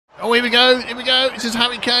Oh, here we go. Here we go. This is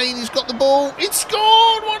Harry Kane. He's got the ball. It's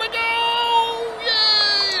scored. What a goal.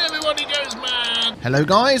 Yay. Everybody goes mad. Hello,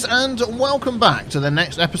 guys, and welcome back to the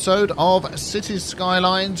next episode of Cities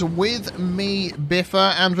Skylines with me,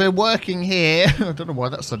 Biffa. And we're working here. I don't know why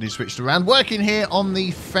that suddenly switched around. Working here on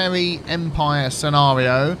the Ferry Empire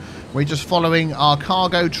scenario. We're just following our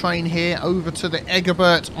cargo train here over to the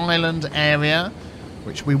Egbert Island area,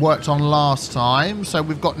 which we worked on last time. So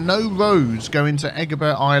we've got no roads going to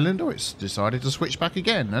Egbert Island. Oh, it's decided to switch back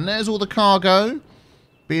again. And there's all the cargo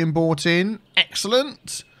being brought in.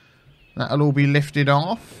 Excellent. That'll all be lifted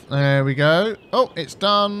off. There we go. Oh, it's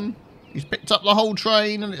done. He's picked up the whole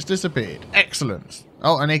train and it's disappeared. Excellent.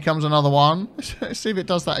 Oh, and here comes another one. Let's see if it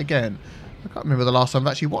does that again. I can't remember the last time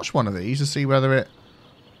I've actually watched one of these to see whether it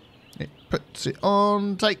puts it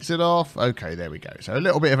on, takes it off. Okay, there we go. So a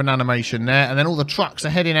little bit of an animation there. And then all the trucks are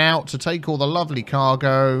heading out to take all the lovely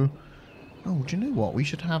cargo. Oh, do you know what? We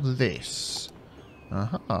should have this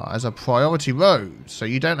as a priority road. So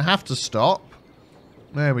you don't have to stop.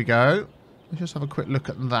 There we go. Let's just have a quick look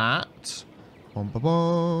at that. Bom, bom,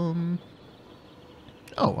 bom.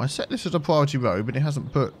 Oh, I set this as a priority road, but it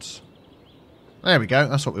hasn't put... There we go.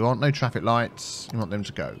 That's what we want. No traffic lights. You want them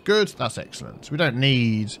to go. Good. That's excellent. We don't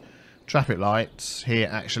need traffic lights here,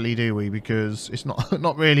 actually, do we? Because it's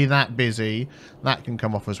not really that busy. That can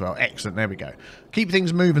come off as well. Excellent. There we go. Keep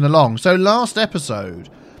things moving along. So last episode,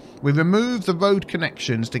 we removed the road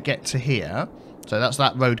connections to get to here. So that's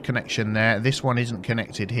that road connection there. This one isn't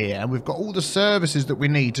connected here. And we've got all the services that we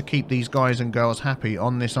need to keep these guys and girls happy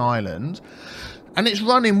on this island. And it's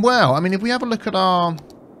running well. I mean, if we have a look at our...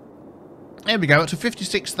 There we go, up to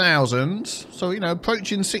 56,000. So, you know,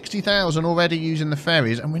 approaching 60,000 already using the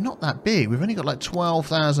ferries. And we're not that big. We've only got like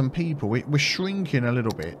 12,000 people. We're shrinking a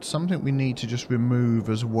little bit. Something we need to just remove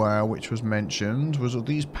as well, which was mentioned, was all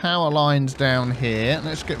these power lines down here.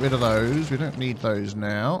 Let's get rid of those. We don't need those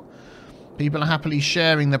now. People are happily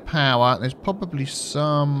sharing the power. There's probably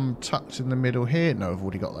some tucked in the middle here. No, I've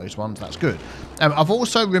already got those ones. That's good. I've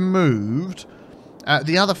also removed...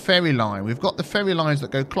 the other ferry line. We've got the ferry lines that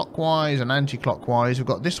go clockwise and anti-clockwise. We've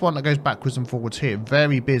got this one that goes backwards and forwards here.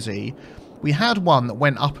 Very busy. We had one that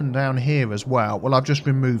went up and down here as well. Well, I've just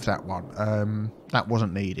removed that one. That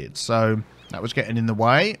wasn't needed. So that was getting in the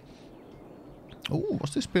way. Oh,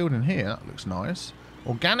 what's this building here? That looks nice.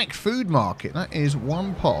 Organic food market. That is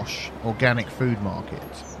one posh organic food market.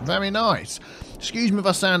 Very nice. Excuse me if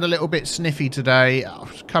I sound a little bit sniffy today.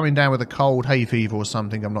 Coming down with a cold, hay fever or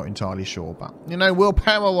something. I'm not entirely sure. But, you know, we'll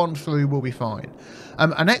power on through. We'll be fine.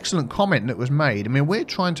 An excellent comment that was made. I mean, we're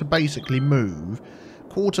trying to basically move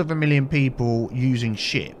 250,000 people using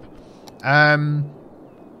ship. Oh,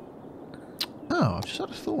 I've just had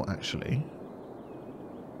a thought, actually.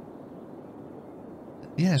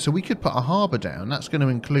 Yeah, so we could put a harbour down. That's going to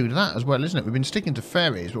include that as well, isn't it? We've been sticking to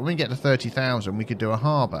ferries, but when we get to 30,000, we could do a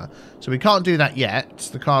harbour. So we can't do that yet,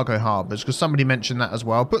 the cargo harbours, because somebody mentioned that as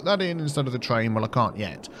well. Put that in instead of the train. Well, I can't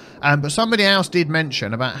yet. But somebody else did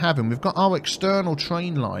mention about having... We've got our external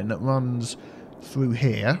train line that runs through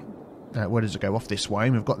here. Where does it go? Off this way.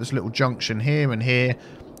 And we've got this little junction here and here.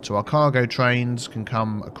 So our cargo trains can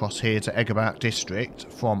come across here to Egbert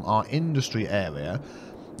District from our industry area.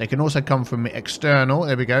 They can also come from external.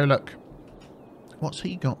 There we go, look. What's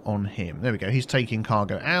he got on him? There we go. He's taking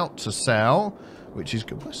cargo out to sell, which is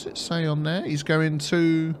good. What's it say on there? He's going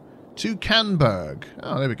to Canberg.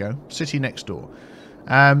 Oh, there we go. City next door.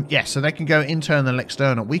 Yeah, so they can go internal and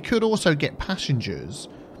external. We could also get passengers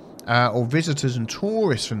or visitors and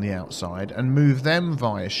tourists from the outside and move them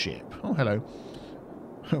via ship. Oh, hello.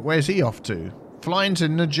 Where's he off to? Flying to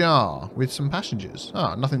Najar with some passengers.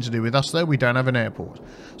 Ah, nothing to do with us though. We don't have an airport.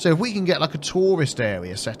 So if we can get like a tourist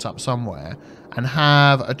area set up somewhere and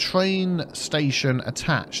have a train station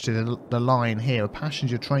attached to the line here, a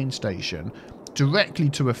passenger train station, directly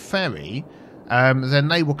to a ferry, then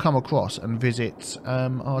they will come across and visit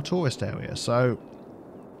our tourist area. So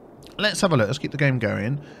let's have a look. Let's keep the game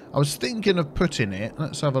going. I was thinking of putting it.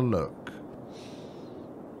 Let's have a look.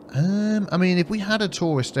 I mean, if we had a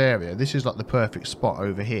tourist area, this is like the perfect spot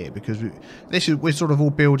over here because we're sort of all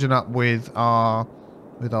building up with our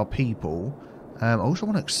people. I also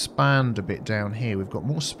want to expand a bit down here. We've got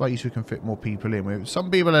more space. We can fit more people in.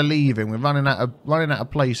 Some people are leaving. We're running out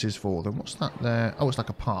of places for them. What's that there? Oh, it's like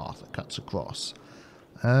a path that cuts across.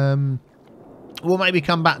 We'll maybe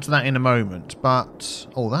come back to that in a moment. But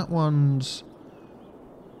oh, that one's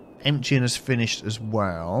emptying has finished as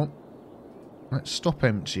well. Let's stop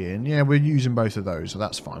emptying. Yeah, we're using both of those, so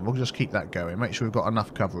that's fine. We'll just keep that going. Make sure we've got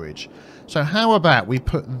enough coverage. So how about we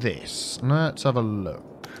put this? Let's have a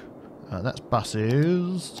look. That's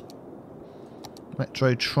buses.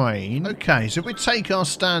 Metro train. Okay, so if we take our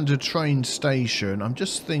standard train station, I'm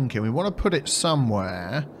just thinking we want to put it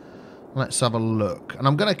somewhere. Let's have a look. And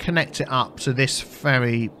I'm going to connect it up to this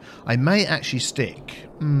ferry. I may actually stick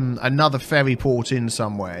another ferry port in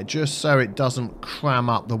somewhere, just so it doesn't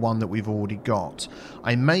cram up the one that we've already got.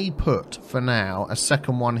 I may put, for now, a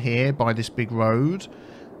second one here by this big road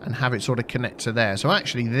and have it sort of connect to there. So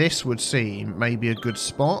actually this would seem maybe a good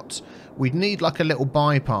spot. We'd need like a little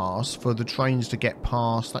bypass for the trains to get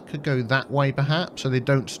past. That could go that way perhaps, so they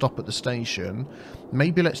don't stop at the station.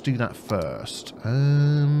 Maybe let's do that first.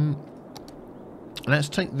 Let's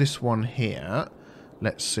take this one here.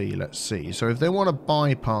 Let's see, let's see. So if they want to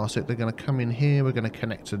bypass it, they're going to come in here. We're going to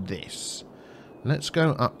connect to this. Let's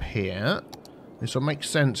go up here. This will make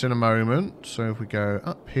sense in a moment. So if we go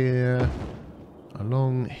up here,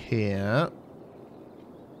 along here,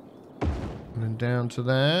 and then down to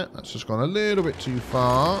there. That's just gone a little bit too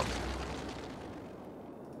far.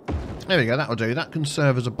 There we go, that'll do. That can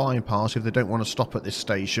serve as a bypass if they don't want to stop at this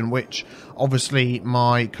station, which obviously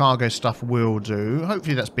my cargo stuff will do.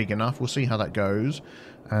 Hopefully that's big enough. We'll see how that goes.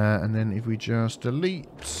 And then if we just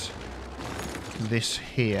delete this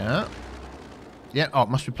here. Yeah, oh, it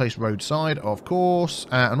must be placed roadside, of course.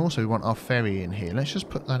 And also we want our ferry in here. Let's just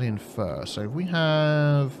put that in first. So if we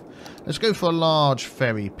have... Let's go for a large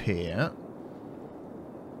ferry pier.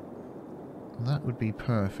 That would be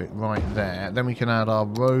perfect right there. Then we can add our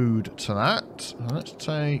road to that. So let's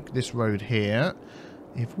take this road here.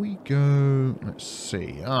 If we go... Let's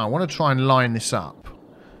see. I want to try and line this up.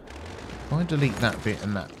 If I delete that bit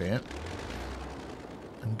and that bit.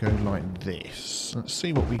 And go like this. Let's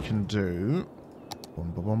see what we can do.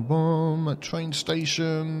 Boom, boom, boom, boom. A train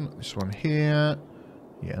station. This one here.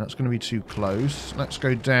 Yeah, that's going to be too close. Let's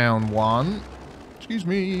go down one. Excuse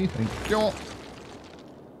me. Thank you.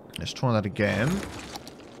 Let's try that again.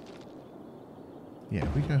 Yeah,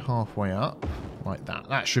 we go halfway up. Like that.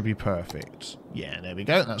 That should be perfect. Yeah, there we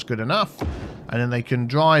go. That's good enough. And then they can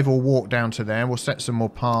drive or walk down to there. We'll set some more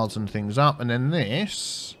paths and things up. And then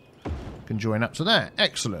this can join up to there.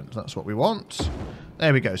 Excellent. That's what we want.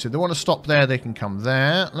 There we go. So if they want to stop there, they can come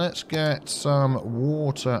there. Let's get some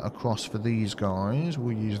water across for these guys.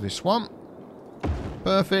 We'll use this one.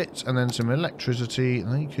 Perfect. And then some electricity.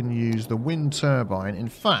 They can use the wind turbine. In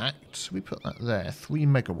fact, we put that there. 3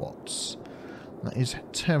 megawatts. That is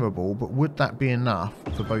terrible, but would that be enough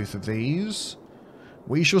for both of these?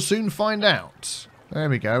 We shall soon find out. There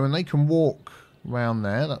we go. And they can walk around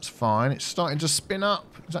there. That's fine. It's starting to spin up.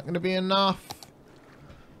 Is that going to be enough?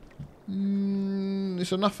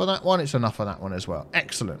 It's enough for that one. It's enough for that one as well.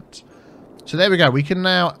 Excellent. So there we go. We can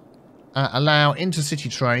now allow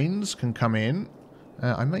intercity trains can come in.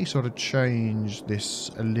 I may sort of change this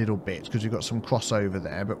a little bit because we've got some crossover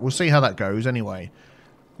there, but we'll see how that goes anyway.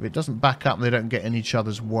 If it doesn't back up and they don't get in each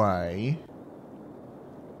other's way.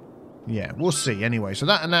 Yeah, we'll see anyway. So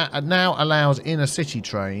that now allows inner city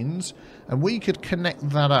trains, and we could connect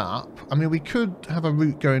that up. I mean, we could have a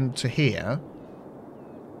route going to here.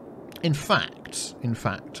 In fact,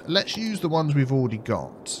 let's use the ones we've already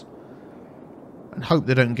got. And hope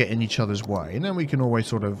they don't get in each other's way. And then we can always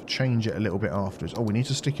sort of change it a little bit afterwards. Oh, we need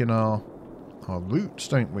to stick in our routes,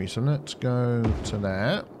 don't we? So let's go to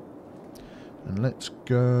there. And let's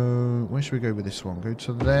go... Where should we go with this one? Go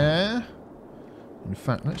to there. In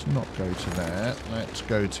fact, let's not go to there. Let's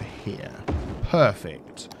go to here.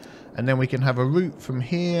 Perfect. And then we can have a route from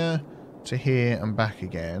here to here and back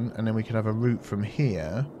again. And then we can have a route from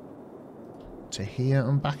here to here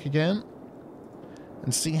and back again.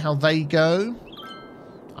 And see how they go.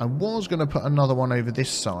 I was going to put another one over this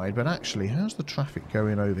side, but actually, how's the traffic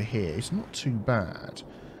going over here? It's not too bad.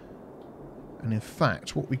 And in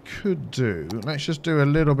fact, what we could do, let's just do a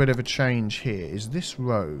little bit of a change here, is this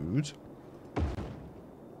road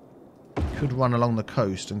could run along the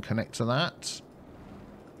coast and connect to that.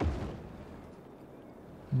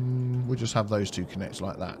 We'll just have those two connect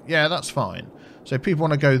like that. Yeah, that's fine. So if people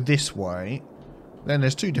want to go this way, then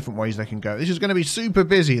there's 2 different ways they can go. This is going to be super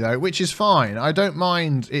busy, though, which is fine. I don't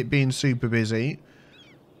mind it being super busy,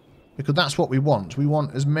 because that's what we want. We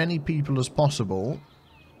want as many people as possible,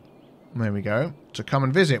 there we go, to come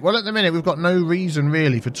and visit. Well, at the minute, we've got no reason,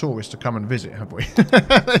 really, for tourists to come and visit, have we?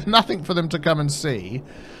 There's nothing for them to come and see.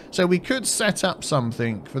 So we could set up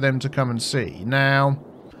something for them to come and see. Now,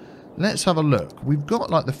 let's have a look. We've got,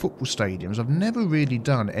 like, the football stadiums. I've never really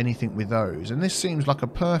done anything with those. And this seems like a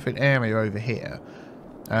perfect area over here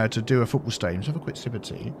to do a football stadium. Let's have a quick sip of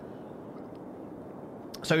tea.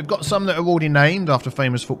 So we've got some that are already named after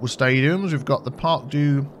famous football stadiums. We've got the Parc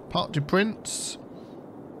du Prince,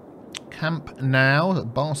 Camp Nou,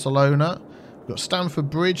 Barcelona. We've got Stamford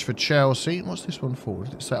Bridge for Chelsea. What's this one for?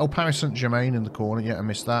 Did it say? Oh, Paris Saint-Germain in the corner. Yeah, I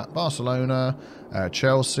missed that. Barcelona,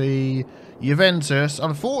 Chelsea, Juventus.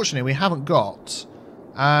 Unfortunately, we haven't got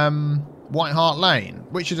White Hart Lane,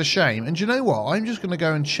 which is a shame. And do you know what? I'm just going to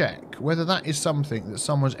go and check whether that is something that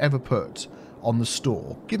someone's ever put on the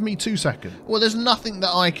store. Give me 2 seconds. Well, there's nothing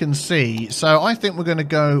that I can see, so I think we're going to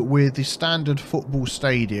go with the standard football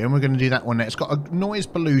stadium. We're going to do that one next. It's got a noise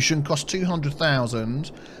pollution, cost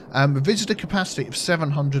 200,000, visitor capacity of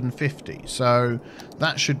 750, so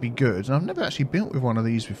that should be good. And I've never actually built with one of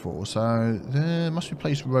these before, so there must be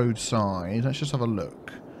placed roadside. Let's just have a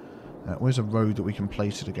look. Where's a road that we can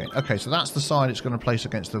place it against? Okay, so that's the side it's going to place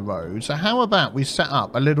against the road. So how about we set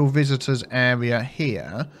up a little visitors area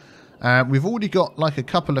here? We've already got like a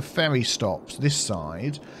couple of ferry stops this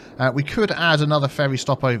side. We could add another ferry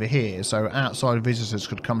stop over here, so outside visitors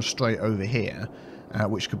could come straight over here,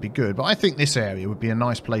 which could be good. But I think this area would be a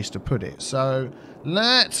nice place to put it. So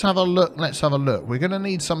let's have a look. Let's have a look. We're going to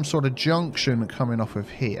need some sort of junction coming off of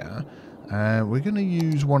here. We're going to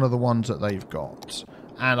use one of the ones that they've got.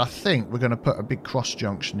 And I think we're going to put a big cross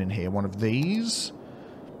junction in here. One of these.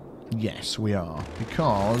 Yes, we are.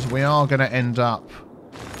 Because we are going to end up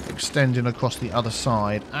extending across the other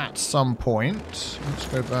side at some point. Let's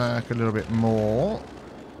go back a little bit more.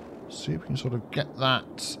 See if we can sort of get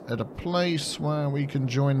that at a place where we can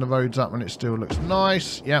join the roads up and it still looks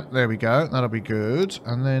nice. Yep, there we go. That'll be good.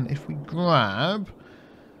 And then if we grab,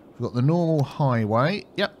 we've got the normal highway.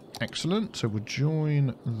 Yep, excellent. So we'll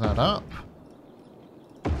join that up.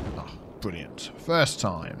 Oh, brilliant. First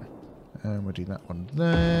time. And we'll do that one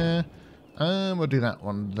there. And we'll do that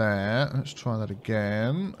one there. Let's try that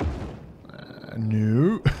again.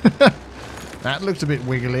 No. That looked a bit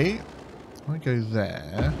wiggly. I go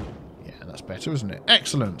there. Yeah, that's better, isn't it?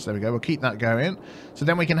 Excellent. There we go. We'll keep that going. So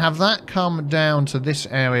then we can have that come down to this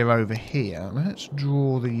area over here. Let's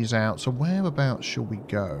draw these out. So whereabouts shall we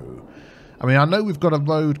go? I mean, I know we've got a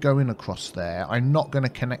road going across there. I'm not going to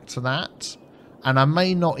connect to that. And I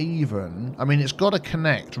may not even... I mean, it's got to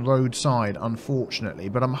connect roadside, unfortunately.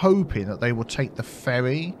 But I'm hoping that they will take the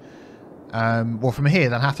ferry. Well, from here,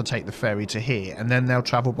 they'll have to take the ferry to here. And then they'll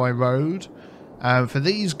travel by road. For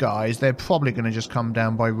these guys, they're probably going to just come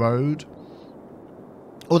down by road.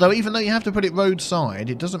 Although, even though you have to put it roadside,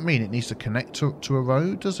 it doesn't mean it needs to connect to a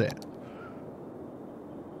road, does it?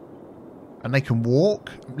 And they can walk.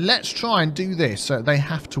 Let's try and do this so they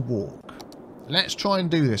have to walk. Let's try and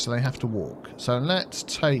do this so they have to walk. So let's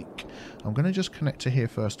take... I'm going to just connect to here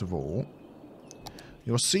first of all.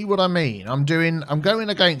 You'll see what I mean. I'm going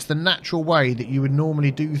against the natural way that you would normally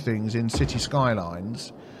do things in City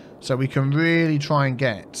Skylines. So we can really try and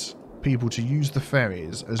get people to use the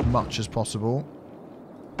ferries as much as possible.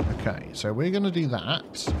 Okay, so we're going to do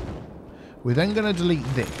that. We're then going to delete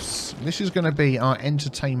this. This is going to be our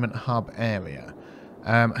entertainment hub area.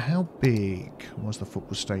 How big was the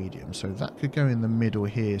football stadium? So that could go in the middle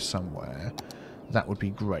here somewhere. That would be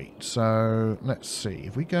great. So let's see.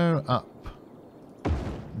 If we go up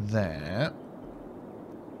there.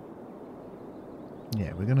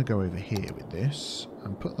 Yeah, we're going to go over here with this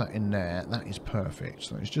and put that in there. That is perfect.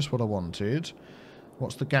 So it's just what I wanted.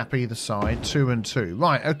 What's the gap either side? 2 and 2.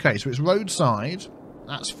 Right, okay, so it's roadside.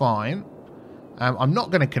 That's fine. I'm not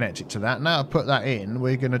going to connect it to that. Now I've put that in,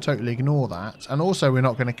 we're going to totally ignore that. And also we're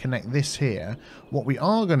not going to connect this here. What we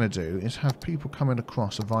are going to do is have people coming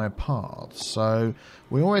across via paths. So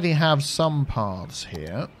we already have some paths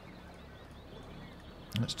here.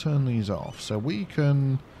 Let's turn these off. So we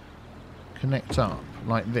can connect up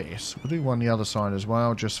like this. We'll do one the other side as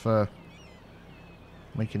well, just for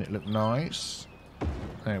making it look nice.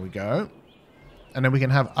 There we go. And then we can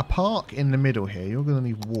have a park in the middle here. You're going to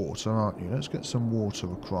need water, aren't you? Let's get some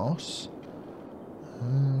water across.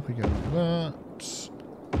 If we go like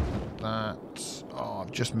that. Oh,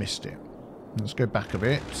 I've just missed it. Let's go back a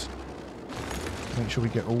bit. Make sure we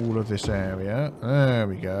get all of this area. There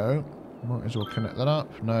we go. Might as well connect that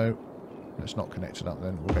up. No. Let's not connect it up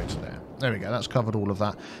then. We'll go to there. There we go. That's covered all of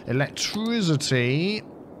that. Electricity.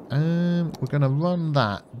 We're going to run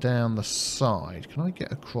that down the side. Can I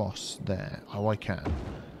get across there? Oh, I can.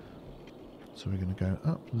 So we're going to go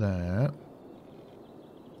up there.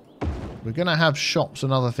 We're going to have shops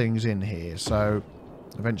and other things in here, so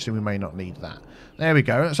eventually we may not need that. There we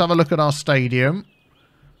go. Let's have a look at our stadium.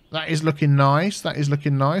 That is looking nice. That is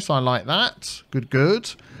looking nice. I like that. Good, good.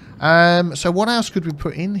 So what else could we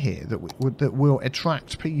put in here that will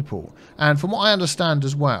attract people? And from what I understand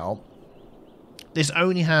as well, this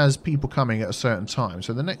only has people coming at a certain time.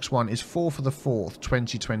 So the next one is 4th of the 4th,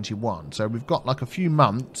 2021. So we've got like a few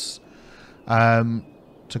months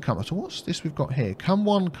to to come. So what's this we've got here? Come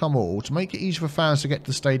one, come all. To make it easier for fans to get to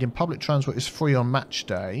the stadium, public transport is free on match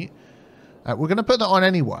day. We're going to put that on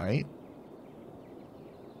anyway.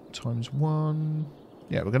 ×1.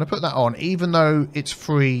 Yeah, we're going to put that on. Even though it's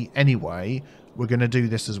free anyway, we're going to do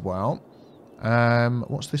this as well.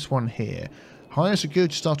 What's this one here? Hire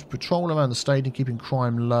security staff to patrol around the stadium, keeping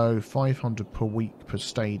crime low. 500 per week per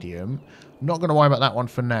stadium. Not going to worry about that one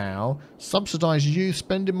for now. Subsidise youth,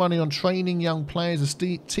 spending money on training young players.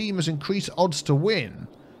 The team has increased odds to win.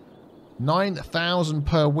 9,000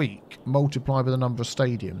 per week, multiplied by the number of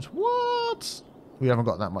stadiums. What? We haven't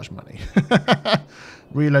got that much money.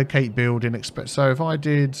 Relocate building. So if I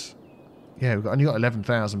did... Yeah, we've only got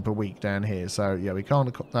 11,000 per week down here. So, yeah, we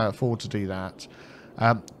can't afford to do that.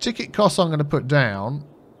 Ticket costs I'm going to put down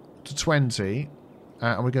to 20.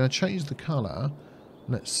 And we're going to change the colour.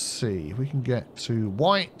 Let's see if we can get to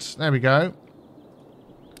white. There we go.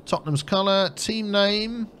 Tottenham's colour. Team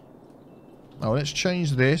name. Oh, let's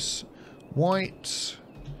change this. White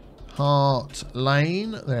Hart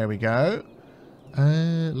Lane. There we go.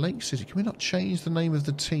 Lake City. Can we not change the name of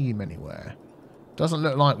the team anywhere? Doesn't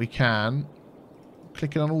look like we can.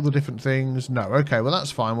 Clicking on all the different things. No. Okay, well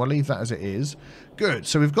that's fine. We'll leave that as it is. Good.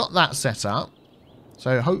 So we've got that set up.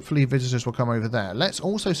 So hopefully visitors will come over there. Let's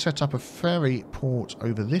also set up a ferry port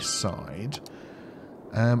over this side.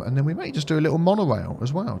 And then we may just do a little monorail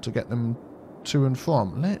as well to get them to and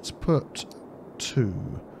from. Let's put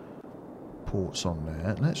 2 ports on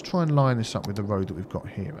there. Let's try and line this up with the road that we've got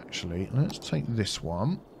here actually. Let's take this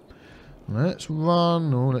one. Let's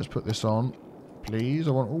run. Oh, let's put this on. Please,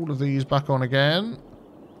 I want all of these back on again.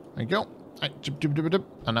 There you go.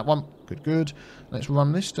 And that one. Good, good. Let's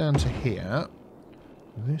run this down to here.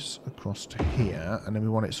 This across to here. And then we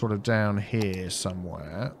want it sort of down here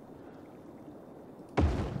somewhere.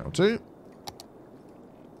 That'll do.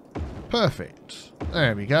 Perfect.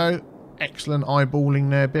 There we go. Excellent eyeballing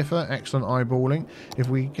there, Biffa. Excellent eyeballing. If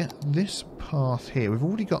we get this path here, we've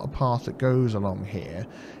already got a path that goes along here.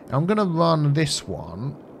 I'm going to run this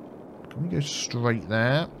one. Can we go straight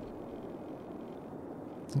there?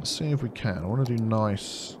 Let's see if we can. I want to do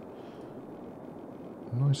nice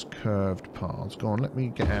curved paths. Go on, let me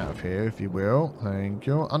get out of here, if you will. Thank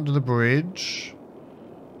you. Under the bridge.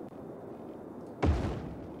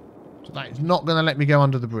 So that is not going to let me go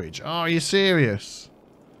under the bridge. Oh, are you serious?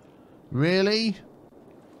 Really?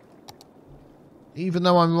 Even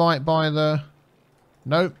though I'm right by the...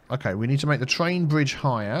 Nope. Okay, we need to make the train bridge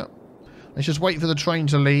higher. Let's just wait for the train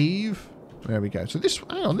to leave. There we go. So this...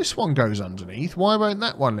 Hang on, this one goes underneath. Why won't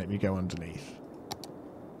that one let me go underneath?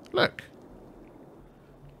 Look.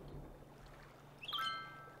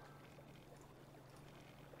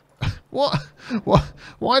 What? What?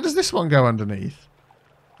 Why does this one go underneath?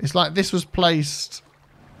 It's like this was placed...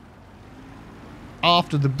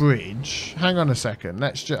 after the bridge. Hang on a second.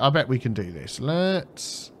 Let's just... I bet we can do this.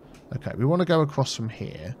 Let's... Okay, we want to go across from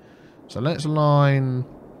here. So let's line...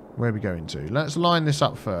 Where are we going to? Let's line this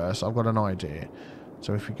up first. I've got an idea.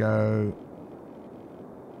 So if we go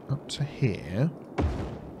up to here,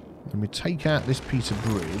 and we take out this piece of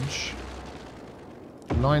bridge,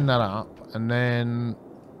 line that up, and then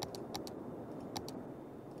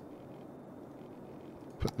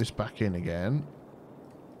put this back in again.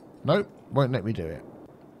 Nope, won't let me do it.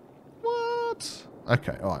 What?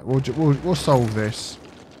 Okay, alright, we'll solve this.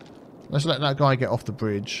 Let's let that guy get off the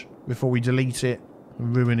bridge before we delete it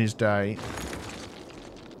and ruin his day.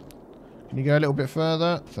 Can you go a little bit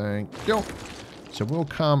further? Thank you. So we'll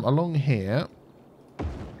come along here.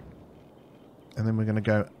 And then we're going to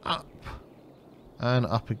go up. And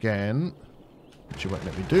up again. Which you won't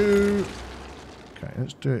let me do. Okay,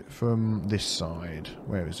 let's do it from this side.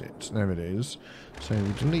 Where is it? There it is. So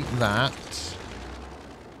we delete that.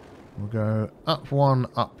 We'll go up 1,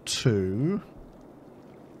 up 2.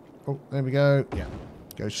 Oh, there we go. Yeah.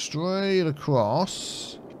 Go straight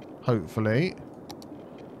across. Hopefully.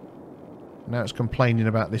 Now it's complaining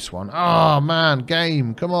about this one. Oh, man.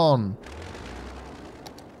 Game. Come on.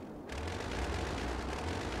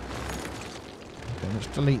 Okay, let's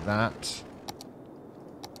delete that.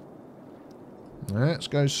 Let's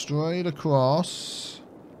go straight across.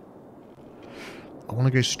 I want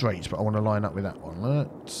to go straight, but I want to line up with that one.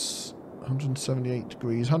 Let's... 178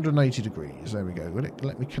 degrees, 180 degrees. There we go. Will it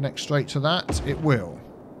let me connect straight to that? It will.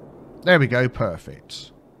 There we go.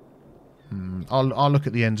 Perfect. I'll look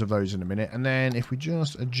at the ends of those in a minute. And then if we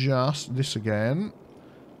just adjust this again.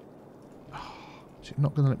 Oh, is it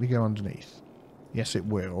not going to let me go underneath? Yes, it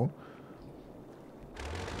will.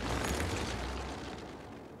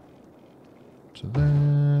 To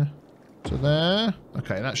there. To there.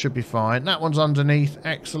 Okay, that should be fine. That one's underneath.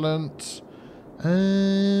 Excellent.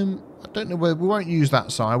 I don't know where... We won't use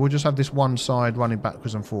that side. We'll just have this one side running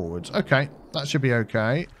backwards and forwards. Okay, that should be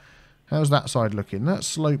okay. How's that side looking? That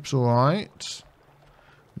slope's alright.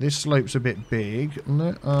 This slope's a bit big.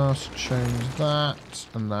 Let us change that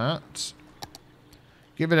and that.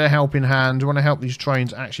 Give it a helping hand. We want to help these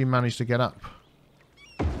trains actually manage to get up.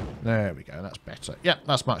 There we go. That's better. Yep,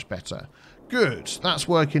 that's much better. Good. That's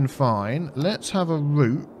working fine. Let's have a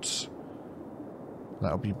route.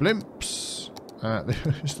 That'll be Blimps.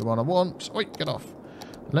 This is the one I want. Wait, get off.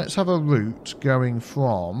 Let's have a route going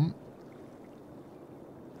from...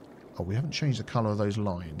 Oh, we haven't changed the colour of those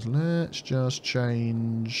lines. Let's just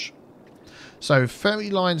change... So, ferry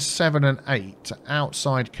lines 7 and 8 are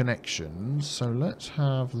outside connections. So, let's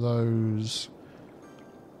have those...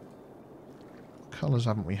 What colours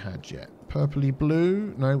haven't we had yet? Purpley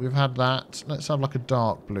blue? No, we've had that. Let's have like a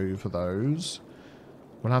dark blue for those.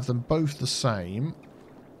 We'll have them both the same.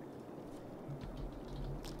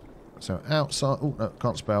 So outside, oh no,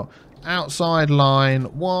 can't spell. Outside line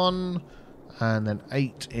 1, and then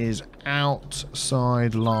 8 is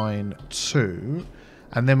outside line 2.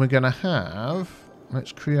 And then we're going to have,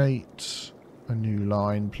 let's create a new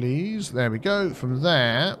line, please. There we go. From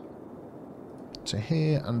there to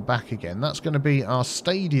here and back again. That's going to be our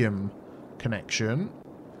stadium connection.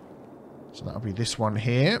 So that'll be this one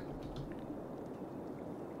here.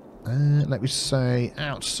 Let me say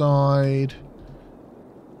outside...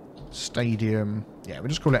 Stadium. Yeah, we'll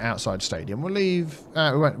just call it outside stadium. We'll leave...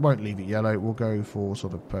 we won't leave it yellow. We'll go for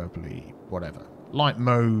sort of purpley, whatever. Light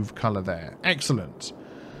mauve colour there. Excellent.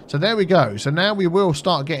 So there we go. So now we will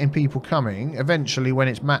start getting people coming, eventually when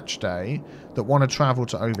it's match day, that want to travel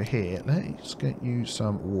to over here. Let's get you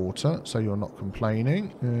some water so you're not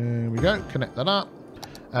complaining. There we go. Connect that up.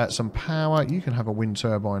 Some power. You can have a wind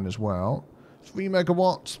turbine as well. 3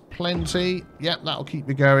 megawatts. Plenty. Yep, that'll keep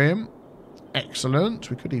you going. Excellent.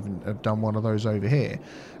 We could even have done one of those over here.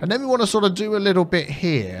 And then we want to sort of do a little bit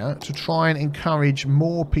here to try and encourage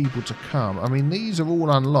more people to come. I mean, these are all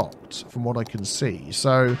unlocked from what I can see.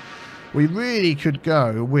 So we really could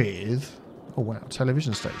go with... Oh, wow.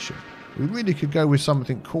 Television station. We really could go with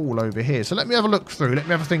something cool over here. So let me have a look through. Let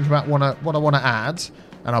me have a think about what I want to add.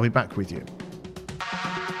 And I'll be back with you.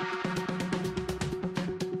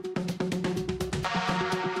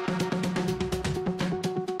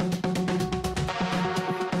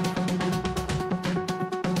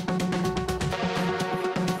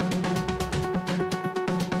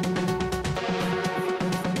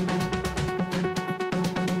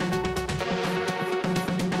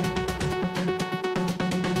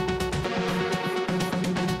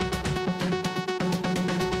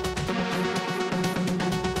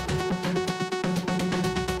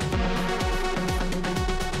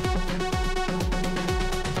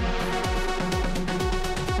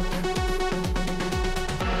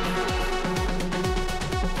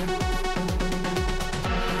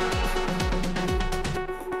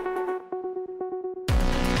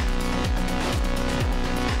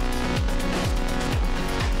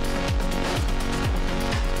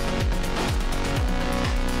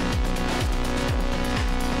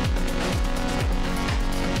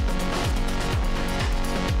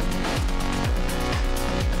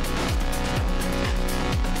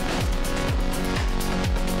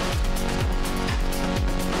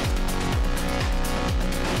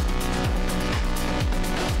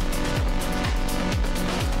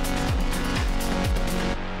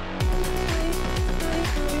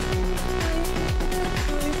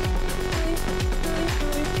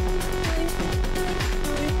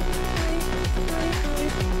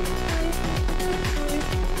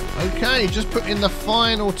 Okay, just put in the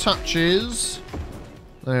final touches.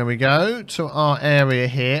 There we go, to our area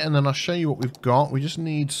here, and then I'll show you what we've got. We just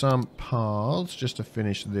need some paths just to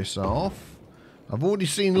finish this off. I've already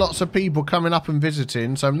seen lots of people coming up and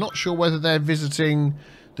visiting, so I'm not sure whether they're visiting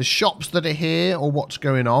the shops that are here or what's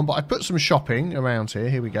going on, but I put some shopping around here.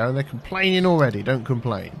 Here we go. They're complaining already. Don't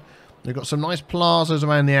complain. We've got some nice plazas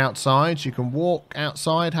around the outside, so you can walk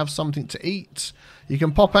outside, have something to eat. You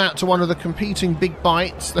can pop out to one of the competing big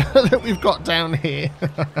bites that we've got down here.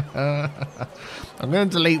 I'm going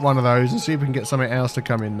to delete one of those and see if we can get something else to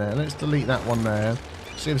come in there. Let's delete that one there.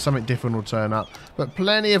 See if something different will turn up. But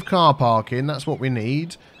plenty of car parking, that's what we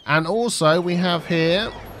need. And also we have here,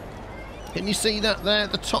 can you see that there?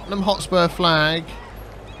 The Tottenham Hotspur flag,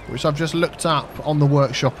 which I've just looked up on the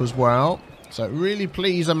workshop as well. So really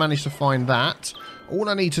pleased I managed to find that. All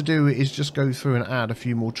I need to do is just go through and add a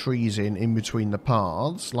few more trees in between the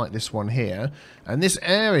paths, like this one here. And this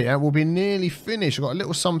area will be nearly finished. I've got a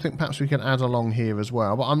little something perhaps we can add along here as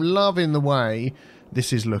well. But I'm loving the way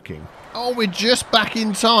this is looking. Oh, we're just back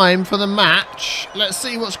in time for the match. Let's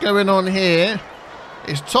see what's going on here.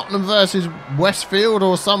 It's Tottenham versus Westfield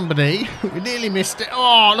or somebody. We nearly missed it.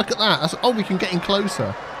 Oh, look at that. Oh, we can get in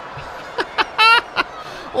closer.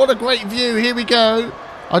 What a great view. Here we go.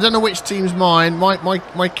 I don't know which team's mine.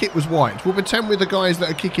 My kit was white. We'll pretend we're the guys that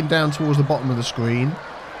are kicking down towards the bottom of the screen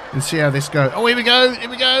and see how this goes. Oh, here we go. Here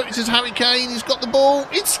we go. This is Harry Kane. He's got the ball.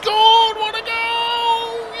 It's scored. What a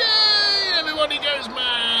goal. Yay. Everybody goes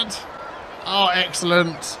mad. Oh,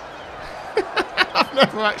 excellent. I've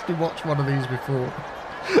never actually watched one of these before.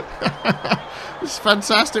 It's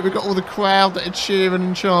fantastic. We've got all the crowd that are cheering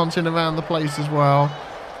and chanting around the place as well.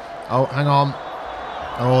 Oh, hang on.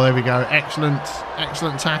 Oh, there we go. Excellent.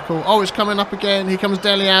 Excellent tackle. Oh, it's coming up again. Here comes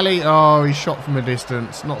Dele Alli. Oh, he's shot from a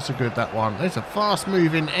distance. Not so good, that one. It's a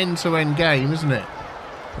fast-moving end-to-end game, isn't it?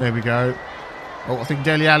 There we go. Oh, I think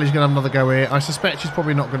Dele Alli's going to have another go here. I suspect she's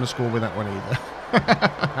probably not going to score with that one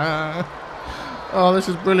either. Oh, this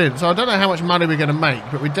is brilliant. So I don't know how much money we're going to make,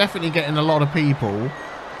 but we're definitely getting a lot of people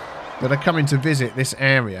that are coming to visit this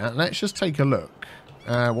area. Let's just take a look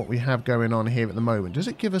what we have going on here at the moment. Does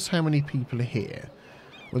it give us how many people are here?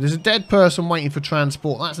 Well, there's a dead person waiting for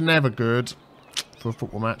transport. That's never good for a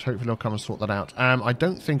football match. Hopefully they'll come and sort that out. I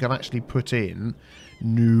don't think I've actually put in...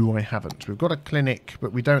 No, I haven't. We've got a clinic,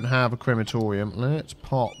 but we don't have a crematorium. Let's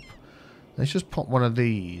just pop one of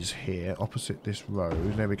these here opposite this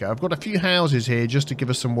road. There we go. I've got a few houses here just to give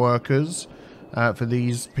us some workers for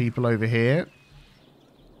these people over here.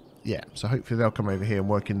 Yeah, so hopefully they'll come over here and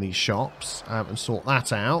work in these shops and sort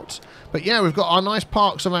that out. But yeah, we've got our nice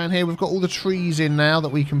parks around here. We've got all the trees in now that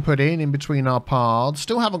we can put in between our paths.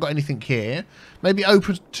 Still haven't got anything here. Maybe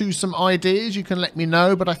open to some ideas. You can let me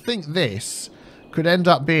know. But I think this could end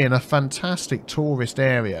up being a fantastic tourist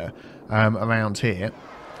area around here.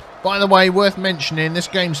 By the way, worth mentioning, this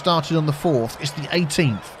game started on the 4th. It's the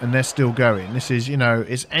 18th, and they're still going. This is, you know,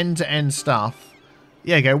 it's end-to-end stuff.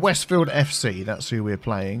 Yeah, go Westfield FC. That's who we're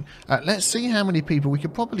playing. Let's see how many people. We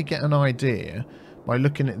could probably get an idea by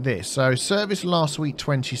looking at this. So, service last week,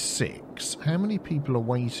 26. How many people are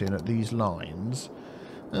waiting at these lines?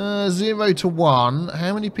 0 to 1.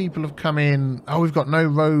 How many people have come in? Oh, we've got no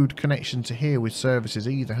road connection to here with services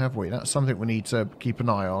either, have we? That's something we need to keep an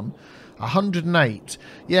eye on. 108.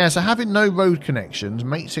 Yeah, so having no road connections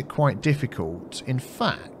makes it quite difficult. In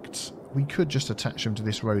fact, we could just attach them to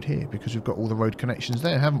this road here because we've got all the road connections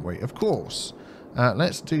there, haven't we? Of course.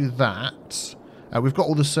 Let's do that. We've got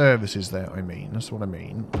all the services there, I mean. That's what I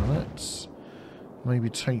mean. Let's maybe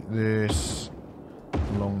take this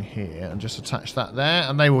along here and just attach that there.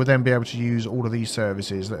 And they will then be able to use all of these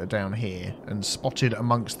services that are down here and spotted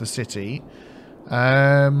amongst the city.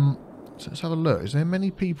 So let's have a look. Is there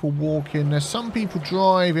many people walking? There's some people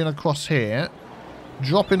driving across here,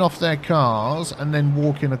 dropping off their cars and then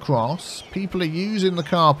walking across. People are using the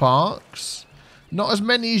car parks. Not as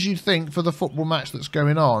many as you'd think for the football match that's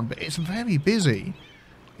going on, but it's very busy.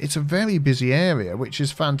 It's a very busy area, which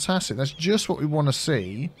is fantastic. That's just what we want to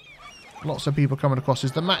see. Lots of people coming across.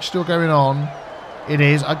 Is the match still going on? It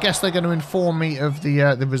is. I guess they're going to inform me of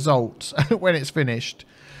the results when it's finished.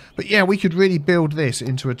 But yeah, we could really build this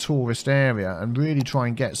into a tourist area and really try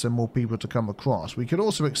and get some more people to come across. We could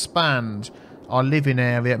also expand our living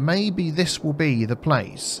area. Maybe this will be the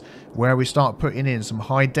place where we start putting in some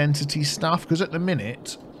high density stuff, because at the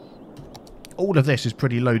minute all of this is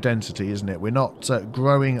pretty low density, isn't it? We're not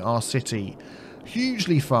growing our city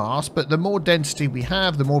hugely fast, but the more density we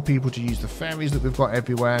have, the more people to use the ferries that we've got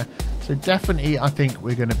everywhere. So definitely I think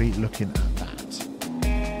we're going to be looking at that.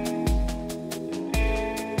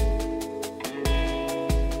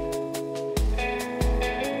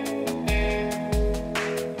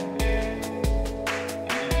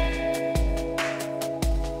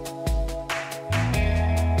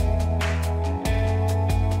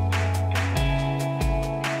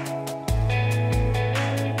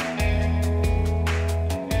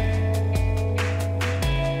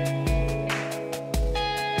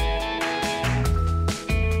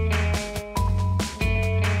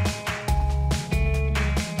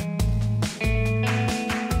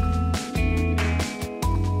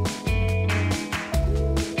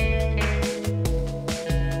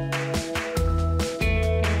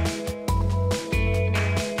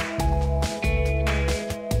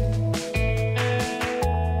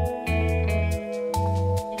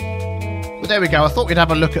 there we go. I thought we'd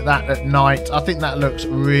have a look at that at night. I think that looks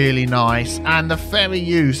really nice. And the ferry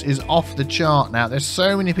use is off the chart now. There's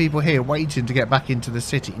so many people here waiting to get back into the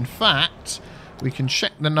city. In fact, we can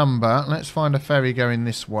check the number. Let's find a ferry going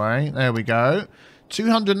this way. There we go.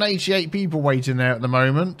 288 people waiting there at the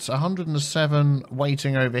moment. 107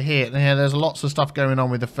 waiting over here. There's lots of stuff going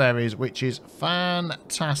on with the ferries, which is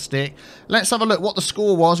fantastic. Let's have a look what the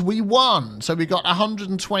score was. We won. So we got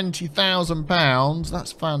 £120,000.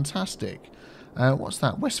 That's fantastic. What's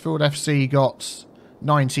that? Westfield FC got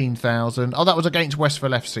 19,000. Oh, that was against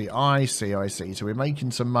Westfield FC. I see. So we're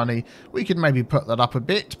making some money. We could maybe put that up a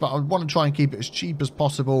bit, but I want to try and keep it as cheap as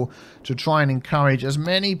possible to try and encourage as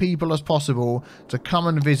many people as possible to come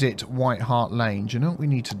and visit White Hart Lane. Do you know what we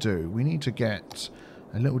need to do? We need to get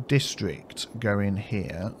a little district going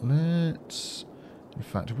here. In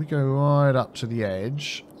fact, if we go right up to the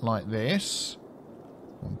edge like this.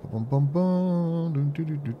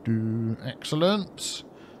 Excellent.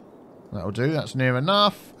 That'll do. That's near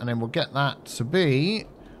enough. And then we'll get that to be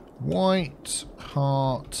White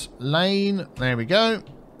Hart Lane. There we go.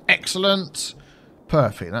 Excellent.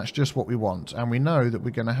 Perfect. That's just what we want. And we know that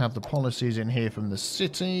we're going to have the policies in here from the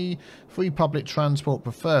city. Free public transport,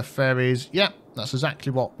 prefer ferries. Yep, that's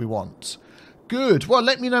exactly what we want. Good. Well,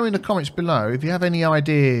 let me know in the comments below if you have any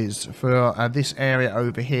ideas for this area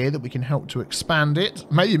over here that we can help to expand it.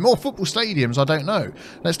 Maybe more football stadiums, I don't know.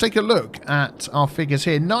 Let's take a look at our figures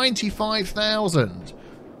here. 95,000.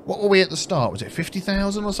 What were we at the start? Was it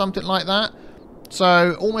 50,000 or something like that?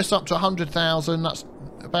 So almost up to 100,000. That's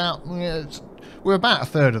about... we're about a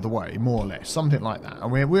third of the way, more or less. Something like that. And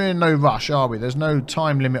we're in no rush, are we? There's no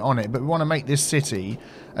time limit on it. But we want to make this city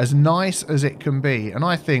as nice as it can be. And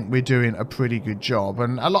I think we're doing a pretty good job.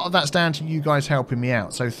 And a lot of that's down to you guys helping me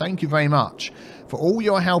out. So thank you very much for all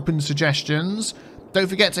your help and suggestions. Don't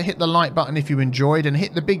forget to hit the like button if you enjoyed. And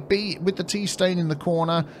hit the big B with the T stain in the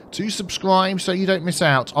corner to subscribe so you don't miss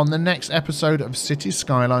out on the next episode of Cities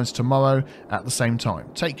Skylines tomorrow at the same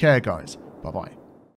time. Take care, guys. Bye-bye.